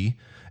key,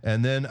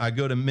 and then I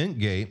go to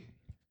Mintgate,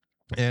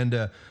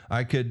 and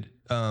I could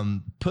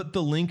put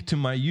the link to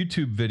my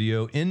YouTube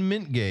video in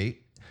Mintgate,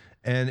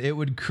 and it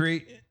would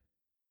create,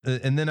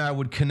 and then I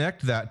would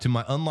connect that to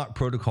my Unlock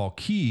Protocol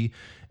key,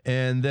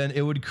 and then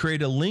it would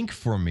create a link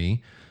for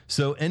me.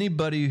 So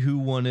anybody who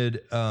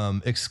wanted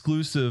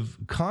exclusive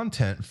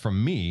content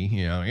from me,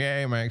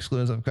 yay, my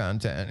exclusive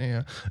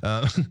content,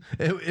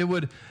 it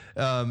would,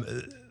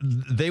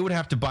 they would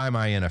have to buy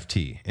my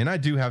NFT. And I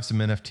do have some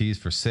NFTs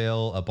for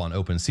sale up on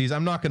OpenSeas.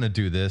 I'm not going to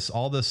do this.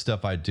 All this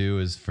stuff I do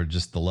is for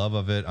just the love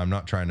of it. I'm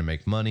not trying to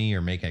make money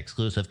or make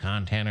exclusive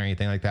content or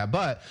anything like that.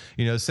 But,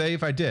 say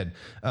if I did,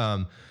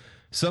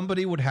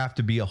 somebody would have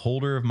to be a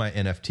holder of my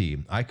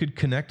NFT. I could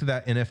connect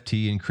that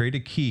NFT and create a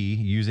key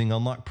using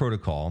Unlock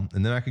Protocol,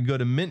 and then I could go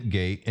to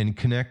Mintgate and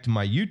connect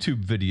my YouTube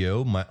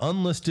video, my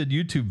unlisted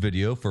YouTube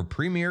video for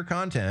premiere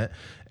content,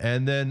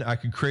 and then I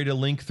could create a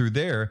link through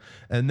there.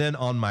 And then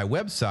on my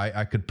website,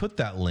 I could put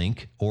that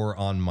link, or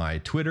on my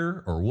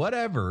Twitter or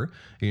whatever,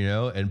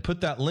 and put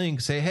that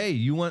link, say, hey,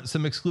 you want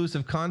some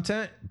exclusive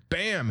content?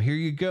 Bam, here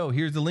you go.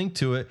 Here's the link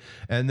to it.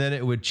 And then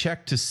it would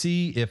check to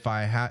see if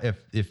I have,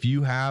 if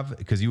you have,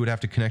 because you would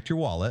have to connect your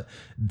wallet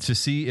to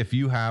see if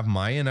you have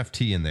my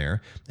NFT in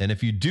there. And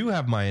if you do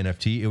have my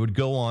NFT, it would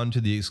go on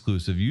to the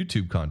exclusive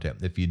YouTube content.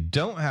 If you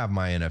don't have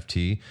my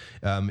NFT,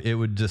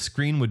 the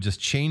screen would just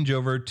change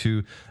over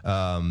to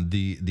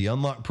the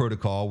Unlock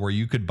Protocol, where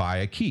you could buy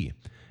a key,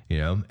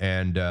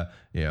 and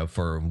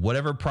for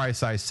whatever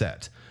price I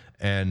set.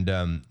 And,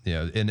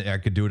 and I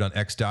could do it on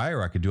XDAI,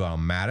 or I could do it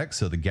on Matic.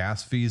 So the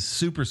gas fee is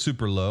super,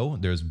 super low.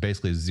 There's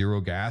basically zero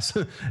gas.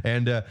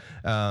 And,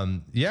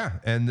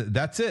 and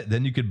that's it.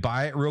 Then you could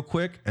buy it real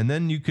quick, and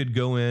then you could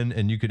go in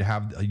and you could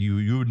have,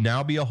 you would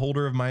now be a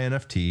holder of my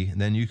NFT.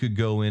 And then you could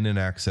go in and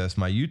access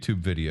my YouTube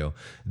video.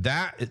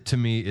 That to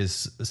me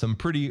is some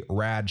pretty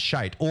rad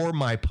shite. Or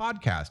my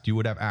podcast. You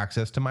would have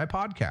access to my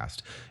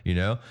podcast,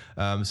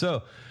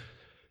 so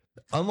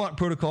Unlock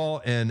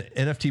Protocol and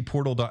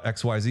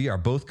NFTportal.xyz are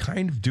both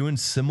kind of doing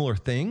similar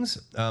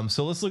things.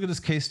 So let's look at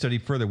this case study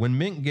further. When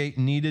Mintgate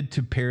needed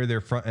to pair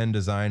their front-end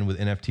design with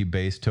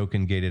NFT-based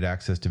token-gated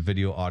access to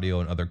video,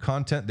 audio, and other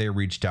content, they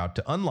reached out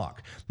to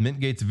Unlock.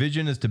 Mintgate's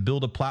vision is to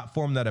build a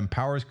platform that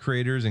empowers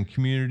creators and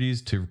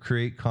communities to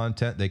create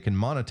content they can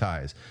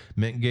monetize.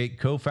 Mintgate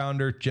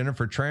co-founder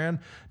Jennifer Tran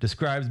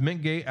describes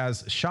Mintgate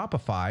as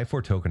Shopify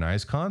for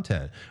tokenized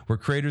content, where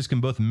creators can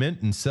both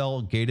mint and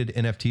sell gated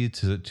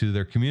NFTs to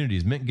their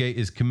communities. Mintgate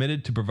is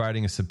committed to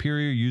providing a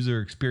superior user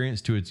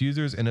experience to its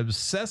users and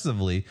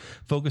obsessively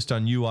focused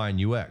on UI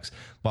and UX.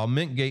 While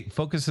Mintgate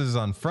focuses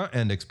on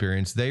front-end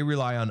experience, they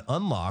rely on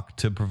Unlock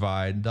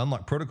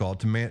Protocol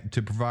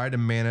to provide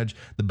and manage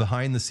the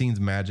behind-the-scenes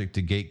magic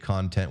to gate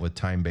content with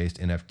time-based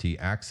NFT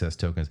access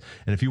tokens.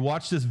 And if you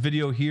watch this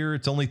video here,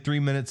 it's only 3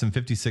 minutes and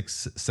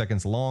 56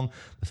 seconds long.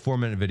 It's a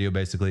 4-minute video,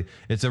 basically.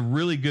 It's a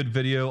really good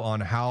video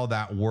on how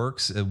that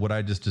works. What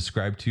I just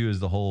described to you is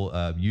the whole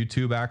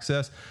YouTube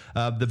access.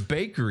 The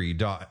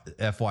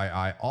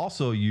Bakery.fyi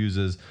also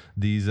uses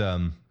these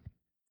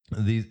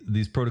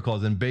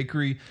protocols. And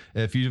Bakery,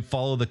 if you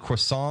follow the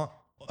croissant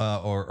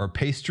or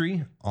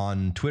pastry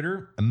on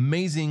Twitter,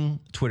 amazing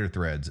Twitter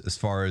threads as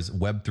far as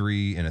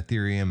Web3 and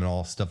Ethereum and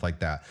all stuff like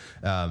that.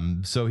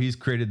 So he's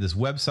created this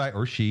website,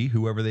 or she,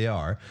 whoever they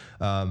are.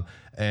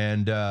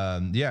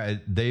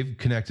 They've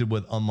connected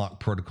with Unlock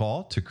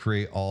Protocol to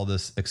create all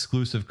this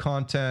exclusive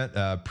content,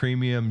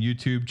 premium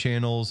YouTube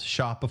channels,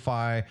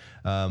 Shopify,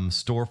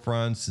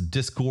 storefronts,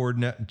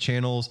 Discord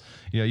channels.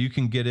 You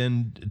can get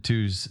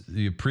into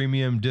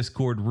premium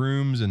Discord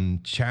rooms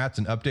and chats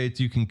and updates.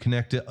 You can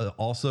connect it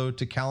also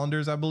to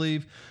calendars, I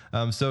believe.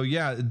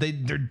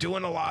 They're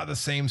doing a lot of the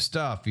same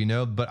stuff,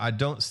 but I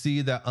don't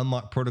see that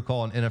Unlock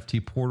Protocol and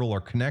NFT Portal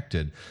are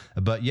connected.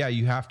 But yeah,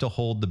 you have to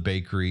hold the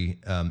Bakery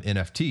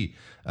NFT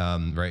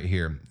right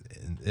here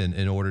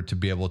in order to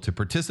be able to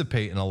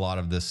participate in a lot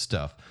of this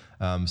stuff.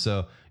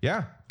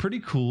 Pretty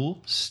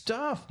cool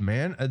stuff,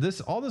 man.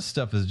 All this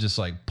stuff is just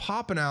like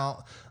popping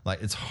out.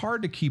 Like, it's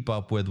hard to keep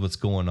up with what's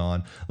going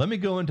on. Let me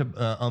go into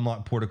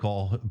Unlock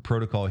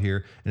Protocol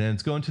here, and then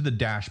it's going to the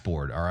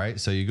dashboard. All right.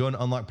 So you go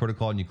into Unlock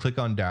Protocol and you click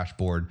on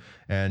dashboard,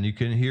 and you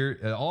can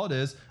hear all it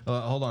is.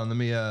 Hold on. Let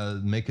me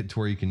make it to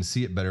where you can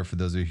see it better for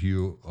those of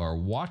you who are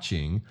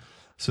watching.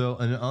 So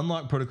in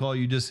Unlock Protocol,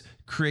 you just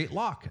create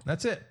lock.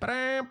 That's it.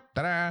 And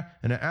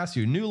it asks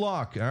you new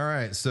lock. All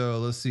right. So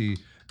let's see.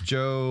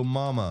 Joe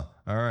Mama.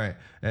 All right.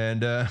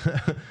 And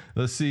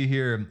let's see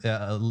here.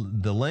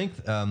 The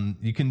length,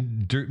 you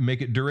can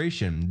make it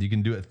duration. You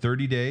can do it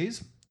 30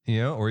 days,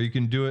 or you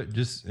can do it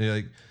just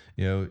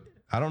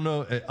I don't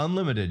know,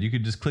 unlimited. You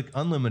could just click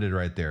unlimited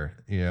right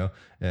there,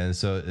 And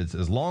so it's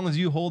as long as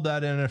you hold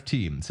that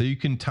NFT. So you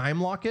can time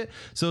lock it.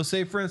 So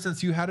say, for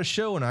instance, you had a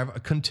show, and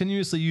I've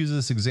continuously used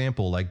this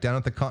example, like down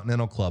at the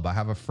Continental Club. I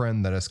have a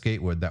friend that I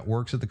skate with that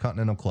works at the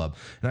Continental Club.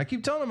 And I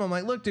keep telling him, I'm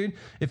like, look, dude,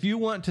 if you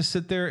want to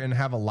sit there and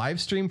have a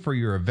live stream for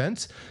your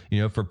events,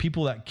 for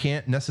people that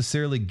can't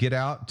necessarily get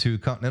out to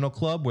Continental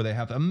Club where they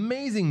have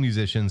amazing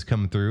musicians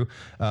come through.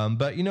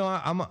 But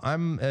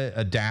I'm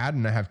a dad,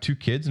 and I have 2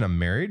 kids, and I'm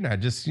married, and I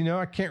just,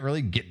 I can't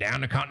really get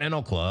down to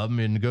Continental Club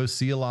and go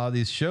see a lot of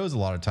these shows a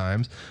lot of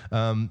times.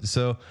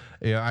 So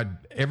I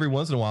every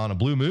once in a while on a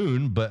blue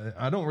moon, but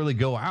I don't really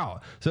go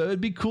out. So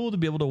it'd be cool to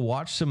be able to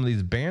watch some of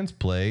these bands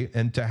play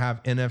and to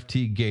have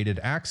NFT gated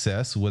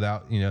access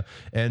without,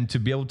 and to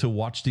be able to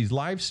watch these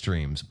live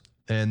streams.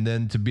 And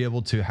then to be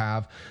able to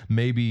have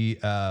maybe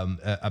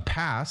a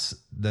pass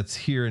that's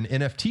here, an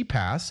NFT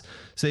pass.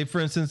 Say,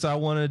 for instance, I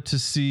wanted to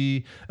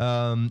see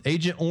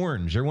Agent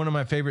Orange. They're one of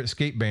my favorite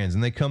skate bands,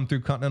 and they come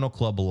through Continental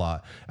Club a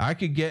lot. I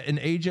could get an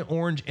Agent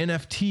Orange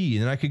NFT,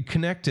 and I could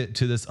connect it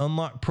to this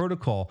unlocked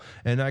protocol,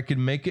 and I could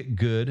make it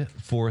good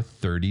for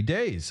 30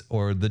 days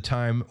or the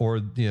time,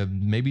 or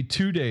maybe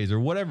 2 days or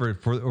whatever,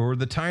 or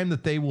the time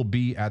that they will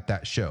be at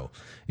that show.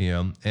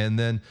 And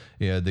then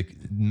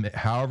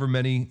however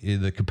many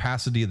the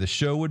capacity of the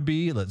show would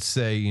be, let's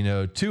say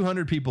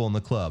 200 people in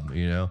the club,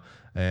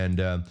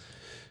 and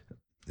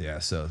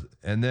so,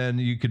 and then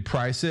you could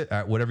price it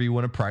at whatever you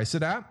want to price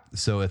it at.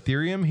 So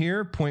Ethereum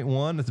here,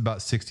 0.1, it's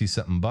about 60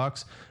 something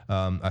bucks.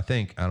 I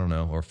think, I don't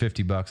know, or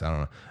 50 bucks. I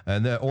don't know.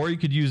 And or you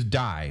could use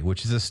DAI,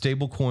 which is a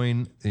stable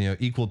coin,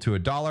 equal to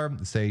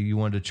 $1. Say you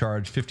wanted to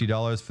charge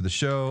 $50 for the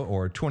show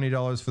or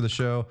 $20 for the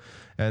show.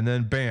 And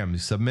then bam, you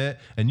submit,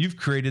 and you've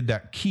created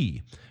that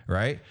key,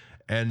 right?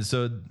 And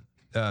so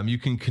you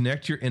can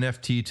connect your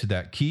NFT to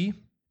that key.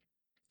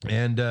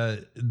 And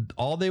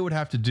all they would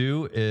have to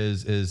do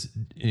is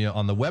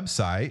on the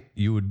website,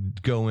 you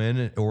would go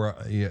in, or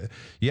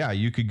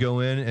you could go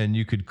in and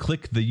you could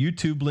click the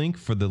YouTube link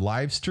for the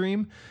live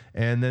stream,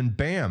 and then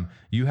bam,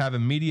 you have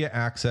immediate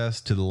access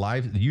to the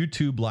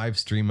YouTube live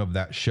stream of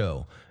that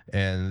show.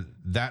 And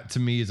that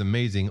to me is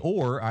amazing.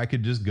 Or I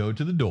could just go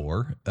to the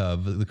door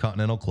of the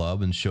Continental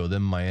Club and show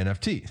them my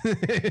NFT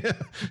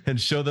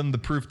and show them the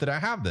proof that I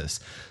have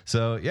this.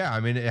 So yeah, I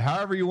mean,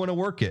 however you want to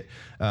work it.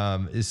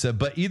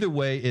 But either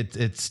way,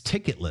 it's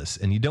ticketless,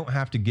 and you don't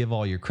have to give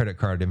all your credit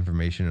card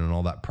information and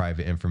all that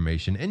private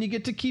information. And you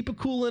get to keep a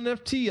cool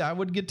NFT. I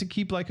would get to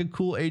keep like a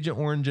cool Agent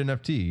Orange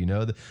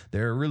NFT.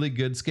 They're a really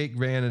good skate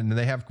band, and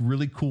they have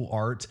really cool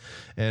art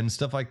and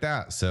stuff like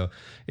that. So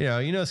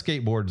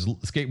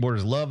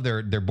skateboarders love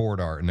their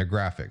board art and their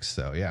graphics.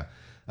 So yeah.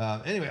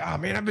 Anyway,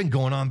 I've been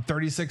going on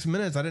 36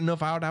 minutes. I didn't know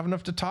if I would have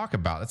enough to talk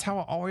about. That's how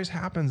it always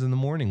happens in the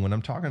morning when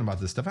I'm talking about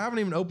this stuff. I haven't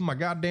even opened my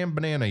goddamn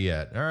banana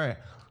yet. All right.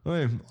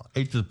 I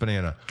ate this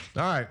banana.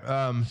 All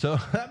right. So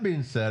that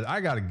being said, I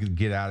got to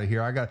get out of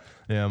here.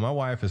 My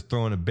wife is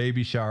throwing a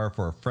baby shower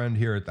for a friend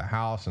here at the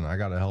house, and I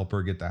got to help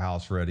her get the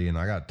house ready, and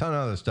I got a ton of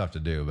other stuff to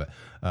do. But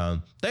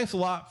thanks a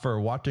lot for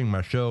watching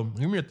my show.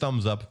 Give me a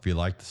thumbs up if you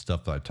like the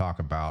stuff that I talk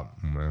about.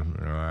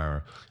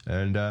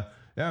 And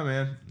yeah,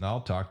 man, I'll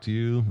talk to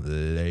you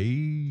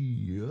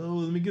later. Oh,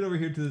 let me get over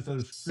here to this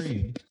other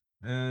screen.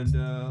 And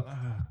I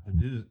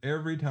do this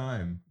every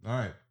time.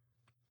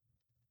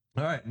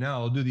 All right, now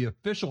I'll do the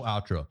official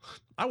outro.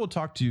 I will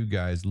talk to you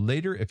guys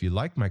later. If you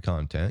like my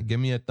content,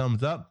 give me a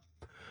thumbs up.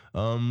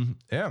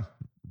 Yeah.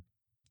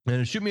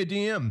 And shoot me a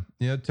DM.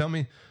 Tell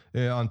me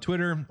on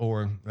Twitter,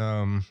 or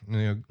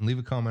leave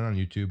a comment on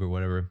YouTube or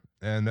whatever.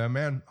 And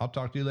man, I'll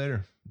talk to you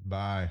later.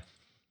 Bye.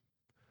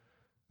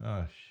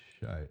 Oh,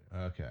 shit.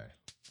 Okay.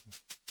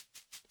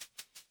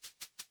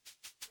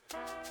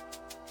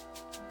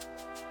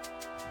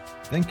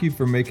 Thank you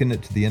for making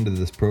it to the end of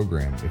this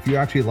program. If you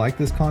actually like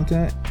this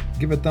content,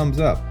 give a thumbs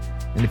up.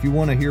 And if you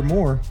want to hear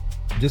more,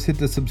 just hit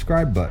the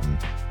subscribe button.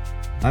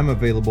 I'm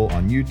available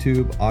on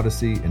YouTube,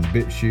 Odyssey, and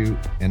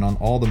BitChute, and on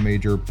all the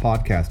major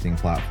podcasting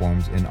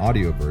platforms in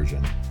audio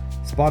version.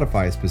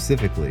 Spotify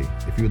specifically.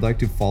 If you would like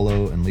to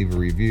follow and leave a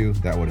review,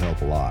 that would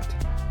help a lot.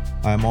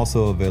 I am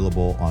also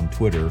available on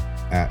Twitter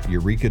at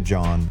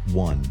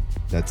EurekaJohn1.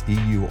 That's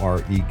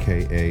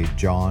EUREKA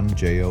John,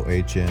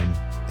 JOHN,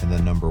 and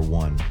the number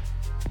 1.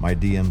 My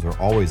DMs are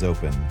always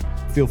open.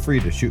 Feel free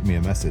to shoot me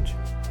a message.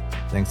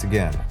 Thanks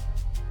again.